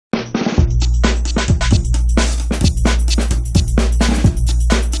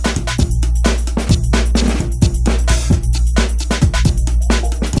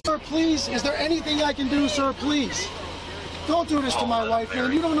Sir, please. Don't do this to my wife,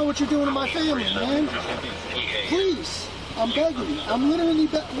 man. You don't know what you're doing to my family, man. Please. I'm begging you. I'm literally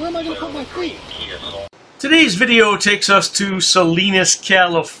where am I going to put my feet? Today's video takes us to Salinas,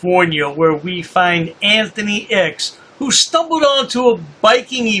 California, where we find Anthony X, who stumbled onto a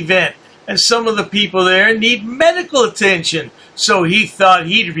biking event, and some of the people there need medical attention, so he thought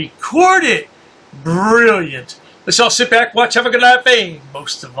he'd record it. Brilliant. Let's all sit back, watch, have a good laugh, and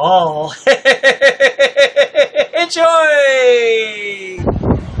most of all, enjoy!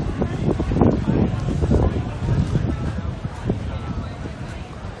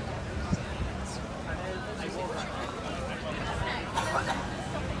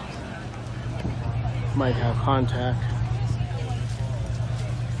 Might have contact.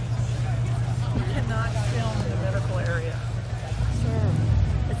 You cannot film in the medical area. Sir,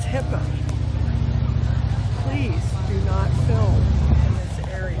 it's HIPAA. Please do not film in this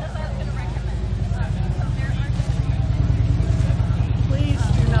area. Please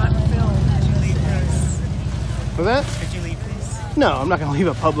do not film in this area. For that? Could you leave, please? No, I'm not going to leave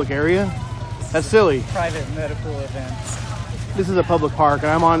a public area. That's silly. Private medical events. This is a public park,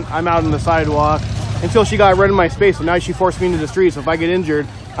 and I'm out on the sidewalk until she got right in my space, and now she forced me into the street. So if I get injured,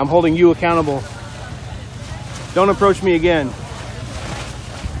 I'm holding you accountable. Don't approach me again.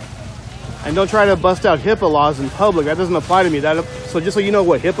 And don't try to bust out HIPAA laws in public. That doesn't apply to me. So just so you know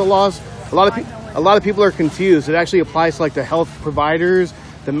what HIPAA laws, a lot of people are confused. It actually applies to like the health providers,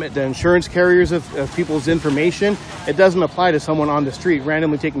 the insurance carriers of people's information. It doesn't apply to someone on the street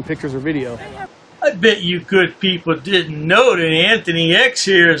randomly taking pictures or video. I bet you good people didn't know that Anthony X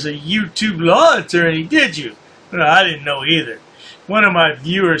here is a YouTube law attorney, did you? No, I didn't know either. One of my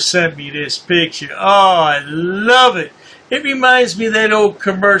viewers sent me this picture. Oh, I love it. It reminds me of that old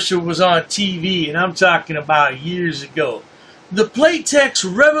commercial was on TV, and I'm talking about years ago. The Playtex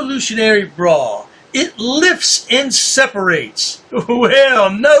Revolutionary Bra. It lifts and separates. Well,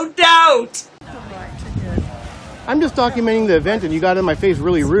 no doubt. I'm just documenting the event, and you got in my face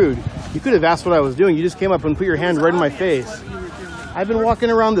really rude. You could have asked what I was doing. You just came up and put your hand right in my face. I've been walking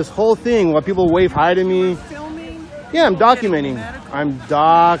around this whole thing while people wave hi to me. Yeah, I'm documenting. I'm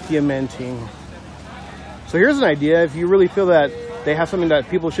documenting. So here's an idea. If you really feel that they have something that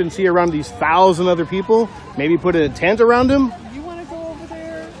people shouldn't see around these 1,000 other people, maybe put a tent around them. You want to go over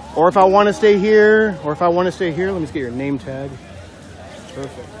there? Or if I want to stay here, let me just get your name tag.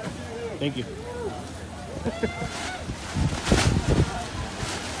 Perfect. Thank you.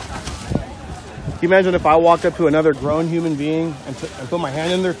 Can you imagine if I walked up to another grown human being and put my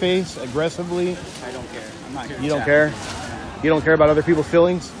hand in their face aggressively? I don't care. I'm not here. You don't care? You don't care about other people's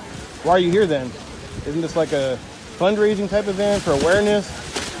feelings? Why are you here then? Isn't this like a fundraising type event for awareness,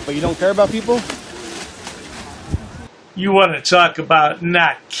 but you don't care about people? You want to talk about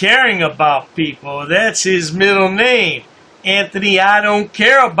not caring about people? That's his middle name. Anthony, I don't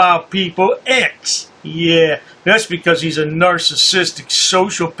care about people, X. Yeah, that's because he's a narcissistic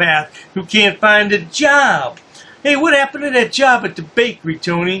sociopath who can't find a job. Hey, what happened to that job at the bakery,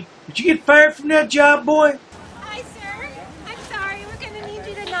 Tony? Did you get fired from that job, boy? Hi, sir. I'm sorry. We're going to need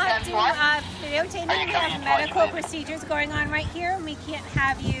you to not do videotaping. We have medical procedures going on right here, and we can't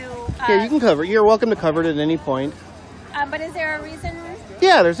have you... Yeah, you can cover it. You're welcome to cover it at any point. But is there a reason?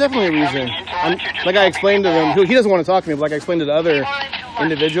 Yeah, there's definitely a reason. Like I explained to them, he doesn't want to talk to me, but like I explained to the other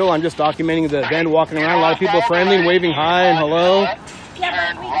individual, I'm just documenting the event, walking around, a lot of people friendly and waving hi and hello.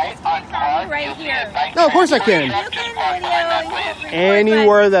 Yeah, but we just can't have you right here. No, of course I can. You can video,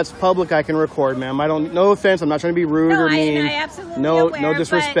 Anywhere that's public, I can record, ma'am. No offense, I'm not trying to be rude or mean. I absolutely no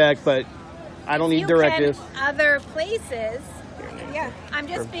disrespect, but I don't need directives. Other places. Yeah, I'm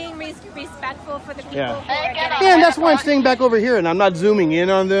just being respectful for the people who are getting Yeah, and that's why I'm staying back over here, and I'm not zooming in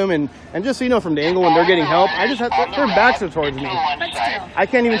on them, and just so you know, from the angle when they're getting help, I just have their backs are towards me. But still. I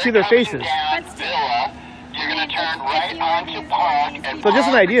can't even see their faces. But still. You're going to turn right onto Park. So just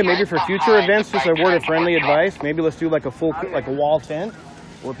an idea, maybe for future events, just a word of friendly advice. Maybe let's do like a wall tent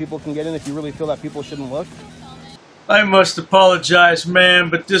where people can get in if you really feel that people shouldn't look. I must apologize, ma'am,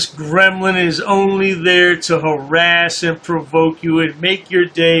 but this gremlin is only there to harass and provoke you and make your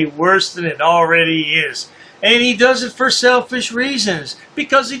day worse than it already is. And he does it for selfish reasons,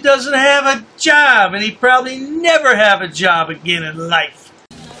 because he doesn't have a job, and he probably never have a job again in life.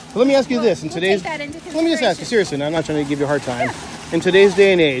 Well, let me ask you this. Let me just ask you, seriously, and I'm not trying to give you a hard time. In today's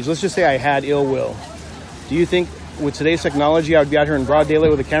day and age, let's just say I had ill will. Do you think with today's technology, I would be out here in broad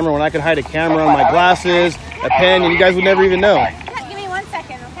daylight with a camera when I could hide a camera on my glasses, a pen, and you guys would never even know? Yeah, give me 1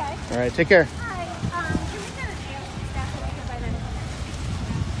 second, okay? All right, take care. Hi, can we kind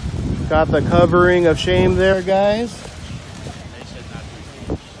of Got the covering of shame there, guys.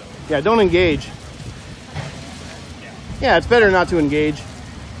 Yeah, don't engage. Yeah, it's better not to engage.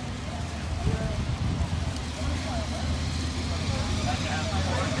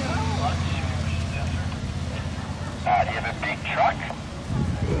 Do you have a big truck?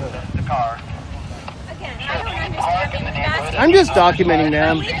 That's the car. Again, I don't understand. We've asked I'm just documenting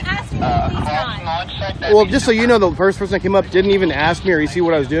them. We've asked him, and he's not. Well, just so you know, the first person that came up didn't even ask me or you see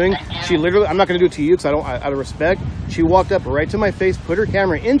what I was doing. She literally, I'm not going to do it to you because I don't, out of respect. She walked up right to my face, put her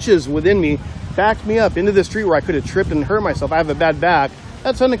camera inches within me, backed me up into the street where I could have tripped and hurt myself. I have a bad back.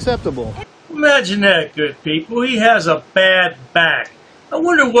 That's unacceptable. Imagine that, good people. He has a bad back. I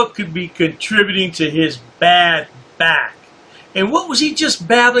wonder what could be contributing to his bad back. And what was he just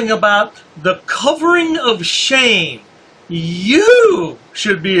babbling about? The covering of shame. You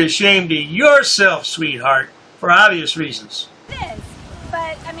should be ashamed of yourself, sweetheart, for obvious reasons. It is,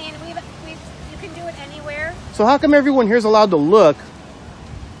 but I mean, you can do it anywhere. So how come everyone here is allowed to look,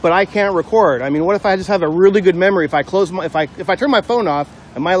 but I can't record? I mean, what if I just have a really good memory? If I close my, if I turn my phone off,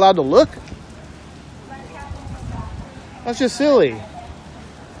 am I allowed to look? That's just silly.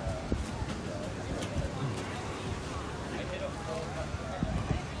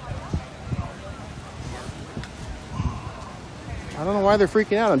 I don't know why they're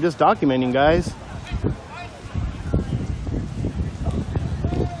freaking out. I'm just documenting, guys.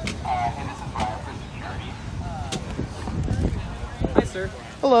 Hi, sir.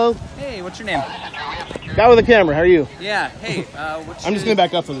 Hello. Hey, what's your name? Guy with a camera. How are you? Yeah. Hey, what's I'm just gonna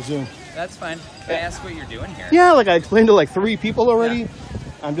back up for the Zoom. That's fine. Can I ask what you're doing here? Yeah, like I explained to like 3 people already. Yeah.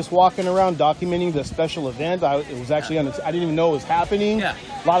 I'm just walking around documenting the special event. It was actually I didn't even know it was happening. Yeah.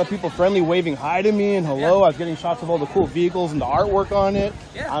 A lot of people friendly waving hi to me and hello. Yeah. I was getting shots of all the cool vehicles and the artwork on it.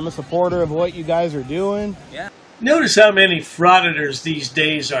 Yeah. I'm a supporter of what you guys are doing. Yeah. Notice how many frauditors these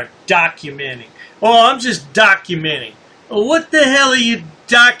days are documenting. Oh, I'm just documenting. Well, what the hell are you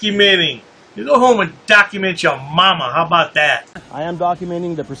documenting? You go home and document your mama. How about that? I am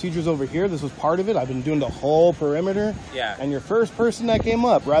documenting the procedures over here. This was part of it. I've been doing the whole perimeter. Yeah. And your first person that came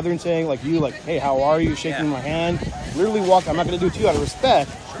up, rather than saying like you, like, hey, how are you? Shaking my hand. Literally walked. I'm not going to do it to you out of respect.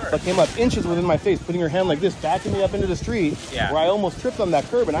 Sure. But came up inches within my face, putting her hand like this, backing me up into the street. Yeah. Where I almost tripped on that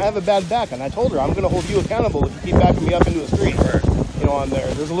curb. And I have a bad back. And I told her I'm going to hold you accountable if you keep backing me up into the street. Sure. You know, on there.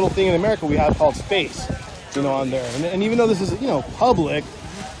 There's a little thing in America we have called space. You know, on there. And even though this is, you know, public.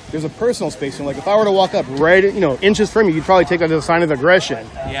 There's a personal space, and like if I were to walk up right, you know, inches from you, you'd probably take that as a sign of aggression.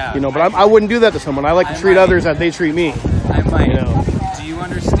 Yeah. You know, but I wouldn't do that to someone. I like to treat others as they treat me. I might. You know. Do you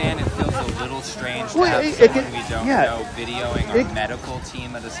understand? It feels a little strange to have someone we don't know videoing our medical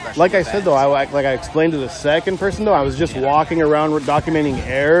team at a special Like event. I said though, like I explained to the second person though, I was just walking around documenting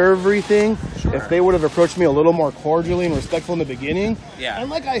everything. Sure. If they would have approached me a little more cordially and respectful in the beginning. Yeah. And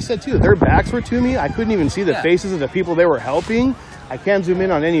like I said too, their backs were to me. I couldn't even see the faces of the people they were helping. I can't zoom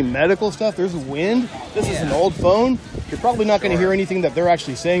in on any medical stuff. There's wind. This is an old phone. You're probably not going to hear anything that they're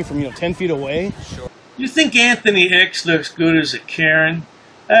actually saying from, 10 feet away. Sure. You think Anthony X looks good as a Karen?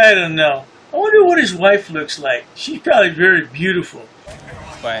 I don't know. I wonder what his wife looks like. She's probably very beautiful.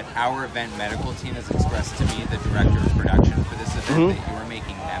 But our event medical team has expressed to me, the director of production for this event, that you are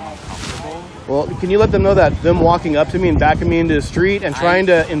making them uncomfortable. Well, can you let them know that them walking up to me and backing me into the street and trying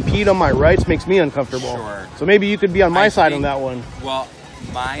to impede on my rights makes me uncomfortable? Sure. So maybe you could be on my side on that one. Well,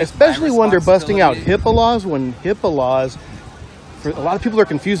 especially when they're busting out HIPAA laws, when HIPAA laws, a lot of people are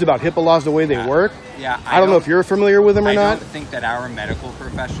confused about HIPAA laws the way they work. Yeah, I don't know if you're familiar with them or not. I don't think that our medical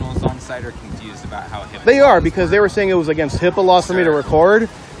professionals on site are confused about how HIPAA They are, because they were saying it was against HIPAA laws for me to record.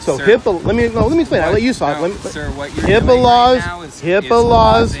 So HIPAA, let me explain. I'll let you talk. Sir, what you're HIPAA doing laws, right now is HIPAA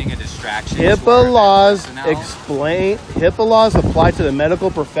laws, causing a distraction HIPAA laws explain. HIPAA laws apply to the medical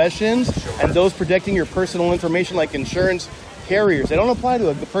professions and those protecting your personal information, like insurance carriers. They don't apply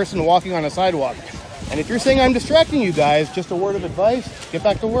to the person walking on a sidewalk. And if you're saying I'm distracting you guys, just a word of advice: get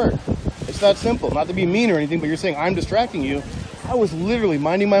back to work. It's that simple. Not to be mean or anything, but you're saying I'm distracting you. I was literally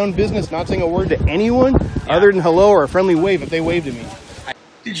minding my own business, not saying a word to anyone other than hello or a friendly wave if they waved at me.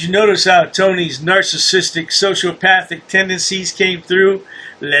 Did you notice how Tony's narcissistic, sociopathic tendencies came through?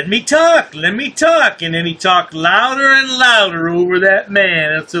 Let me talk, and then he talked louder and louder over that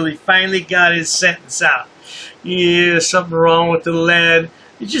man until he finally got his sentence out. Yeah, something wrong with the lad.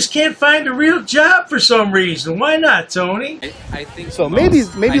 You just can't find a real job for some reason. Why not, Tony? I think so.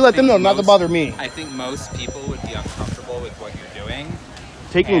 Maybe let them know not to bother me. I think most people would be uncomfortable with what you're doing.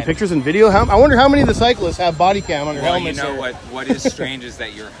 Taking pictures and video. I wonder how many of the cyclists have body cam on their helmets. You know what is strange is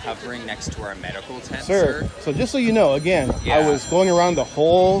that you're hovering next to our medical tent, sir. So just so you know, again, I was going around the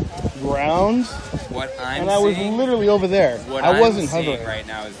whole grounds. And I was literally over there. I wasn't hovering. Right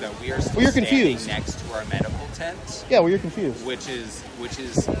now is that we are still standing next to our medical tent. Yeah, well, you're confused. Which is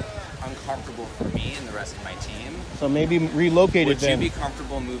uncomfortable for me and the rest of my team. So maybe relocate it then. Would you be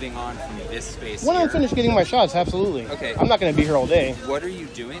comfortable moving on from this space When here? I'm finished getting my shots, absolutely. Okay. I'm not going to be here all day. What are you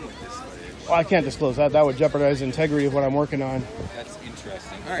doing with this footage? Well, I can't disclose that. That would jeopardize the integrity of what I'm working on. That's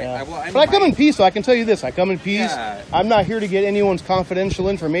interesting. All right. Yeah. But I come in peace, so I can tell you this. I come in peace. Yeah. I'm not here to get anyone's confidential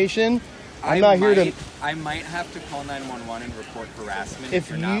information. I'm not here to... I might have to call 911 and report harassment if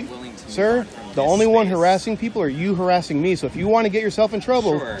you're you, not willing to sir, move on from the this only one space. harassing people are you harassing me. So if you want to get yourself in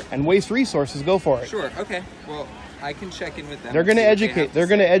trouble and waste resources, go for it. Sure. Okay. Well, I can check in with them. They're going to educate. They're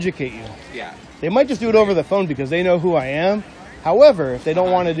going to educate you. Yeah. They might just do it over the phone because they know who I am. However, if they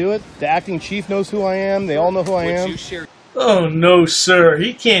don't want to do it, the acting chief knows who I am. They all know who I am. Would you share? Oh, no, sir.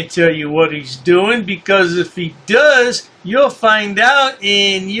 He can't tell you what he's doing, because if he does, you'll find out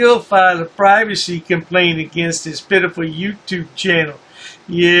and you'll file a privacy complaint against his pitiful YouTube channel.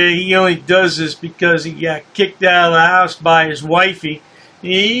 Yeah, he only does this because he got kicked out of the house by his wifey.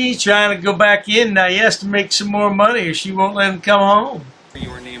 He's trying to go back in now. He has to make some more money or she won't let him come home.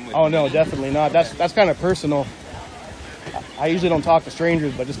 Your name with Oh, no, definitely not. That's kind of personal. I usually don't talk to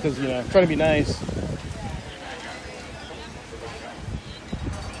strangers, but just because, you know, I'm trying to be nice.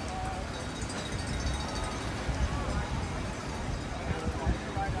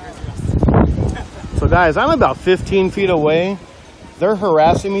 So guys, I'm about 15 feet away. They're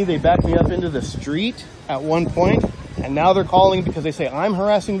harassing me. They backed me up into the street at one point, and now they're calling because they say I'm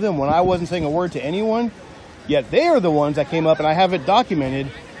harassing them when I wasn't saying a word to anyone. Yet they are the ones that came up, and I have it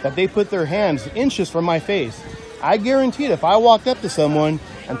documented that they put their hands inches from my face. I guarantee it, if I walked up to someone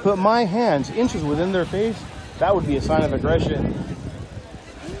and put my hands inches within their face, that would be a sign of aggression.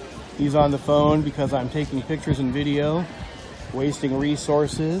 He's on the phone because I'm taking pictures and video, wasting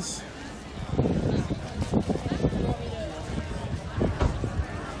resources.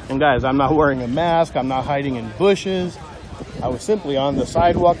 And guys, I'm not wearing a mask. I'm not hiding in bushes. I was simply on the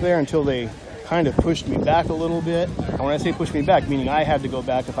sidewalk there until they kind of pushed me back a little bit. And when I say push me back, meaning I had to go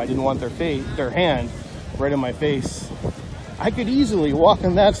back if I didn't want their hand right in my face. I could easily walk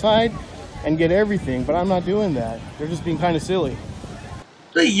on that side and get everything, but I'm not doing that. They're just being kind of silly.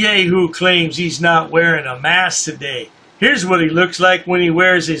 The yahoo claims he's not wearing a mask today. Here's what he looks like when he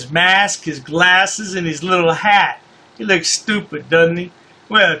wears his mask, his glasses, and his little hat. He looks stupid, doesn't he?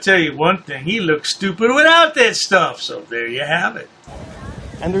 Well, I'll tell you one thing. He looks stupid without that stuff, so there you have it.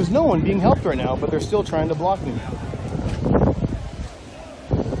 And there's no one being helped right now, but they're still trying to block me.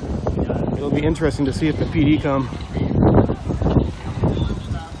 It'll be interesting to see if the PD come.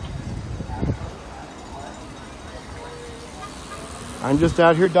 I'm just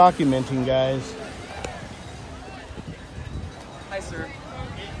out here documenting, guys. Hi, sir.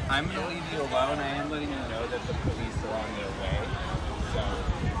 I'm going to leave you alone. I am letting you know that the police are on their way. So,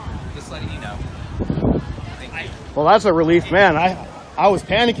 just letting you know. Thank you. Well, that's a relief, man. I was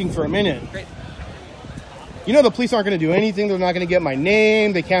panicking for a minute. Great. You know the police aren't going to do anything. They're not going to get my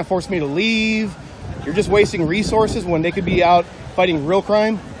name. They can't force me to leave. You're just wasting resources when they could be out fighting real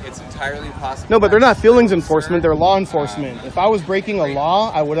crime. It's entirely possible. No, but they're not feelings enforcement. They're law enforcement. If I was breaking a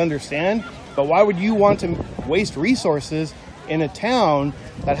law, I would understand. But why would you want to waste resources in a town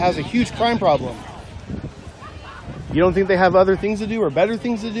that has a huge crime problem? You don't think they have other things to do or better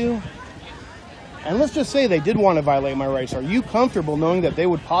things to do? And let's just say they did want to violate my rights. Are you comfortable knowing that they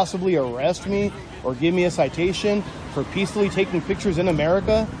would possibly arrest me or give me a citation for peacefully taking pictures in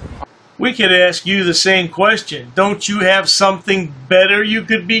America? We could ask you the same question. Don't you have something better you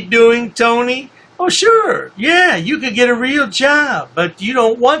could be doing, Tony? Oh, sure. Yeah, you could get a real job, but you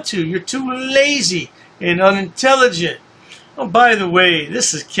don't want to. You're too lazy and unintelligent. Oh, by the way,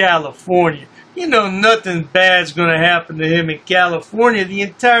 this is California. You know nothing bad's going to happen to him in California. The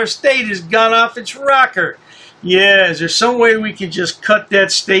entire state has gone off its rocker. Yeah, is there some way we can just cut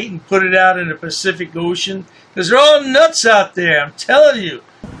that state and put it out in the Pacific Ocean? Because they're all nuts out there, I'm telling you.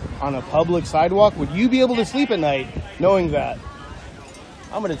 On a public sidewalk, would you be able to sleep at night knowing that?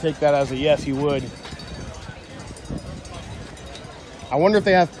 I'm going to take that as a yes, you would. I wonder if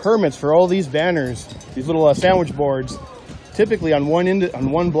they have permits for all these banners, these little sandwich boards. Typically on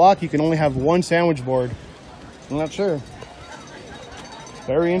one block, you can only have one sandwich board. I'm not sure.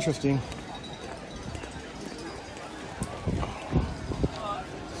 Very interesting.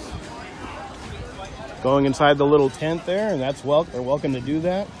 Going inside the little tent there, and that's they're welcome to do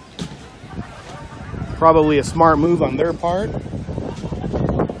that. Probably a smart move on their part.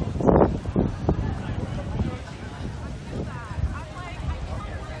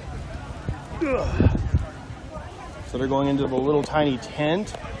 So they're going into the little tiny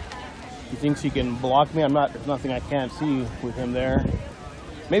tent. He thinks he can block me. There's nothing I can't see with him there.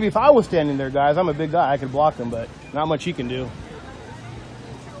 Maybe if I was standing there, guys, I'm a big guy, I could block him, but not much he can do.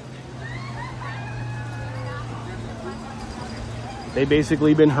 They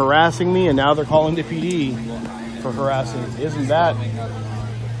basically been harassing me, and now they're calling the PD for harassing. Isn't that?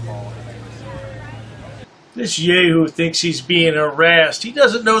 This yahoo thinks he's being harassed. He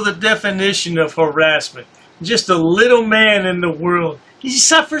doesn't know the definition of harassment. Just a little man in the world. He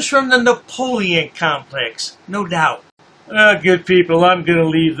suffers from the Napoleon complex, no doubt. Good people, I'm going to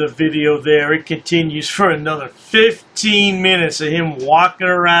leave the video there. It continues for another 15 minutes of him walking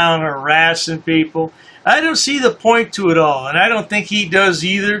around harassing people. I don't see the point to it all, and I don't think he does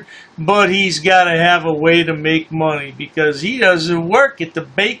either, but he's got to have a way to make money because he doesn't work at the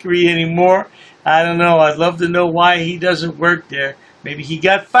bakery anymore. I don't know. I'd love to know why he doesn't work there. Maybe he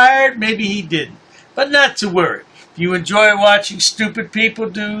got fired, maybe he didn't. But not to worry. If you enjoy watching stupid people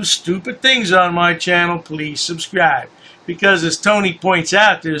do stupid things on my channel, please subscribe. Because as Tony points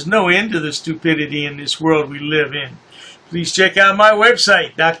out, there's no end to the stupidity in this world we live in. Please check out my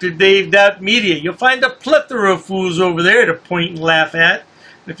website, drdave.media. You'll find a plethora of fools over there to point and laugh at.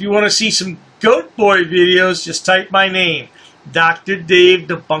 If you want to see some Goat Boy videos, just type my name, Dr. Dave,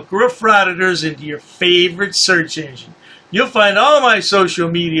 Debunker of Frauditors, into your favorite search engine. You'll find all my social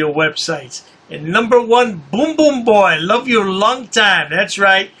media websites. And #1, Boom Boom Boy, love you a long time. That's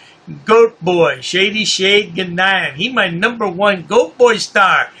right, Goat Boy, Shady Shade Ganayan. He my #1 Goat Boy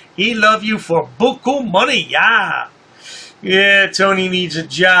star. He love you for buku money, yeah. Yeah, Tony needs a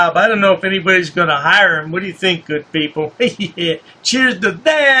job. I don't know if anybody's gonna hire him. What do you think, good people? Yeah. Cheers to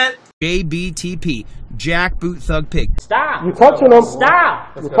that. JBTP, Jackboot Thug Pig. Stop! You're touching him.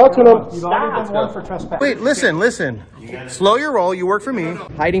 Stop! You're touching him. You've already been warned for trespass. Wait, listen. Slow your roll. You work for me.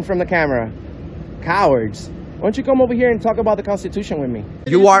 Hiding from the camera. Cowards. Why don't you come over here and talk about the Constitution with me?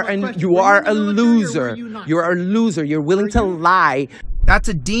 You are a loser. You're a loser. You're willing to lie. That's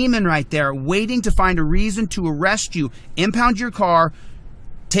a demon right there, waiting to find a reason to arrest you, impound your car,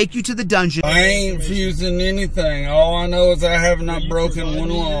 take you to the dungeon. I ain't fusing anything. All I know is I have not broken one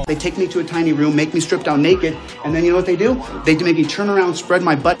law. They take me to a tiny room, make me strip down naked, and then you know what they do? They make me turn around, spread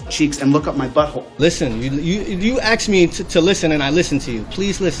my butt cheeks, and look up my butthole. Listen, you asked me to listen, and I listened to you.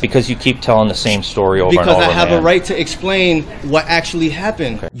 Please listen. Because you keep telling the same story over and over, Because I have a right to explain what actually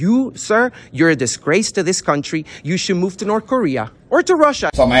happened. Okay. You, sir, you're a disgrace to this country. You should move to North Korea or to Russia.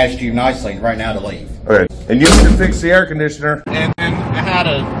 So I'm asking you nicely right now to leave. Okay. And you can fix the air conditioner. And I had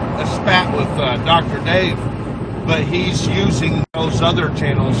a spat with Dr. Dave, but he's using those other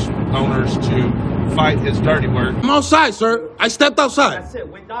channels owners to fight his dirty work. I'm outside, sir. I stepped outside. That's it.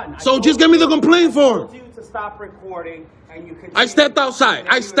 We're done. So just give me the complaint form. I told you to stop recording, and you continue. I stepped outside.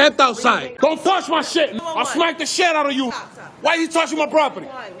 Don't touch my shit. I'll smack the shit out of you. Why are you touching my property?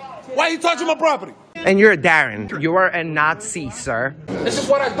 Why are you touching my property? And you're a Darren. You are a Nazi, sir. This is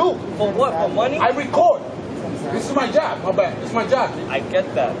what I do. For what? For money? I record. This is my job. My bad. It's my job. I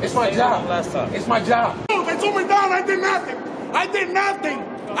get that. It's my job. Last time. It's my job. They took me down. I did nothing. I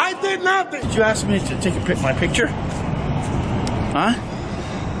did nothing. Did you ask me to take my picture? Huh?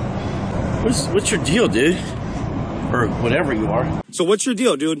 What's your deal, dude? Or whatever you are. So what's your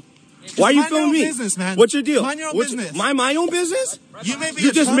deal, dude? Why are you filming me? Business, man. What's your deal? Mind your own business. My own business?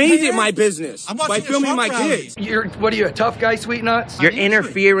 You just made it my business by filming my kids. What are you, a tough guy, sweet nuts? You're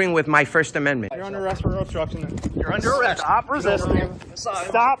interfering with my First Amendment. You're under arrest for obstruction. You're under arrest. Stop resisting.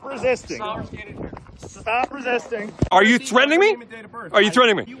 Stop resisting. Stop resisting. Are you threatening me? Are you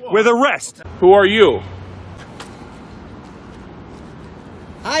threatening me with arrest? Who are you?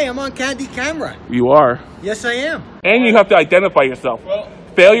 Hi, I'm on Candy camera. You are. Yes, I am. And you have to identify yourself.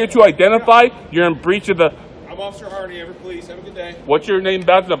 Failure to identify, you're in breach of the... I'm Officer Hardy, ever police. Have a good day. What's your name,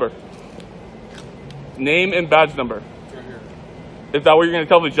 badge number? Name and badge number. Right here. Is that what you're going to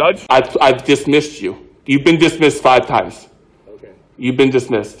tell the judge? I've dismissed you. You've been dismissed 5 times. Okay. You've been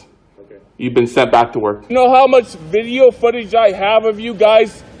dismissed. Okay. You've been sent back to work. You know how much video footage I have of you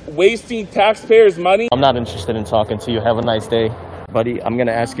guys wasting taxpayers' money? I'm not interested in talking to you. Have a nice day. Buddy, I'm going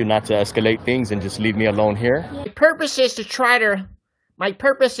to ask you not to escalate things and just leave me alone here. My purpose is to try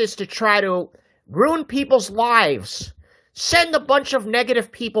to ruin people's lives. Send a bunch of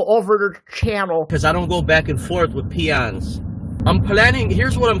negative people over to the channel. Because I don't go back and forth with peons.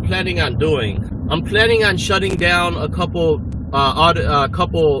 Here's what I'm planning on doing. I'm planning on shutting down a couple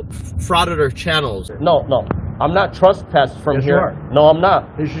Frauditor channels. No. I'm not trespassed from yes, here. You are. No, I'm not.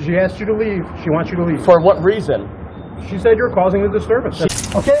 She asked you to leave. She wants you to leave. For what reason? She said you're causing the disturbance.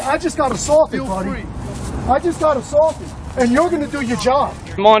 Okay, I just got assaulted, buddy. I just got assaulted, and you're going to do your job.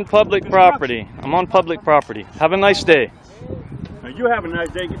 I'm on public property. Have a nice day. Now you have a nice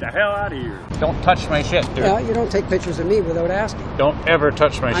day. Get the hell out of here. Don't touch my shit, dude. Yeah, you don't take pictures of me without asking. Don't ever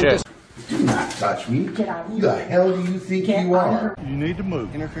touch my shit. Do not touch me. Who the hell do you think you are? You need to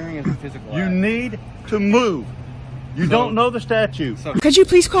move. Interfering is physical. You need to move. You don't know the statute. Could you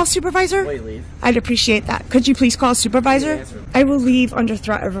please call supervisor? Wait, leave. I'd appreciate that. Could you please call supervisor? I will leave under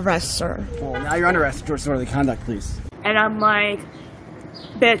threat of arrest, sir. Well, now you're under arrest for disorderly conduct, please. And I'm like,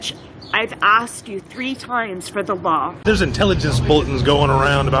 bitch, I've asked you 3 times for the law. There's intelligence bulletins going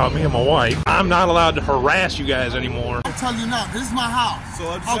around about me and my wife. I'm not allowed to harass you guys anymore. I'll tell you now, this is my house. So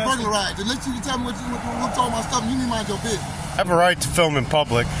I was burglarized. Unless you can tell me what's all my stuff, you need to mind your business. I have a right to film in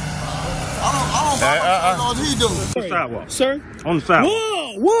public. I don't he doing? On the sidewalk. Sir? On the sidewalk.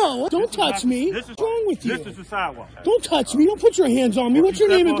 Whoa! Don't touch me. What's wrong with you? This is the sidewalk. Don't touch me. Don't put your hands on me. What's your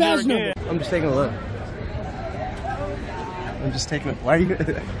name and badge number? I'm just taking a look. I'm just taking a look. Why are you?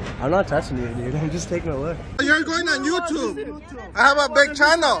 I'm not touching you, dude. I'm just taking a look. You're going on YouTube. I have a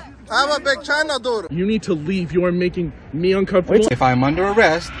big channel. Dude. You need to leave. You are making me uncomfortable. If I'm under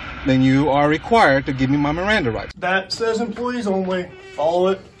arrest, then you are required to give me my Miranda rights. That says employees only. Follow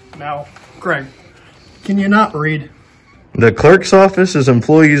it. Now, Craig, can you not read? The clerk's office is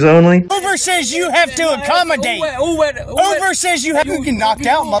employees only. Over says you have to accommodate. Over says you have to get knocked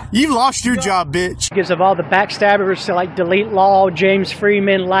out. You lost your job, bitch. Because of all the backstabbers to like Delete Law, James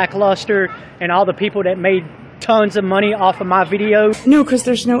Freeman, Lackluster, and all the people that made tons of money off of my video. No, because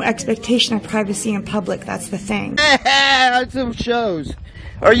there's no expectation of privacy in public. That's the thing. That's some shows.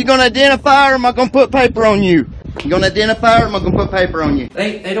 Are you going to identify or am I going to put paper on you? You going to identify or am I going to put paper on you?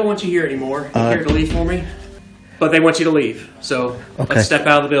 They don't want you here anymore. You here to leave for me? But they want you to leave. So let's step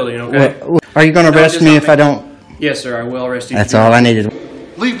out of the building, okay? Are you going to arrest me if I don't? Yes, sir. I will arrest you. That's all I needed.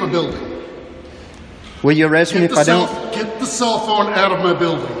 Leave the building. Will you arrest me if I don't? Get the cell phone out of my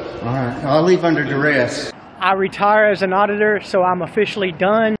building. All right. I'll leave under duress. I retire as an auditor, so I'm officially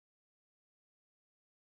done.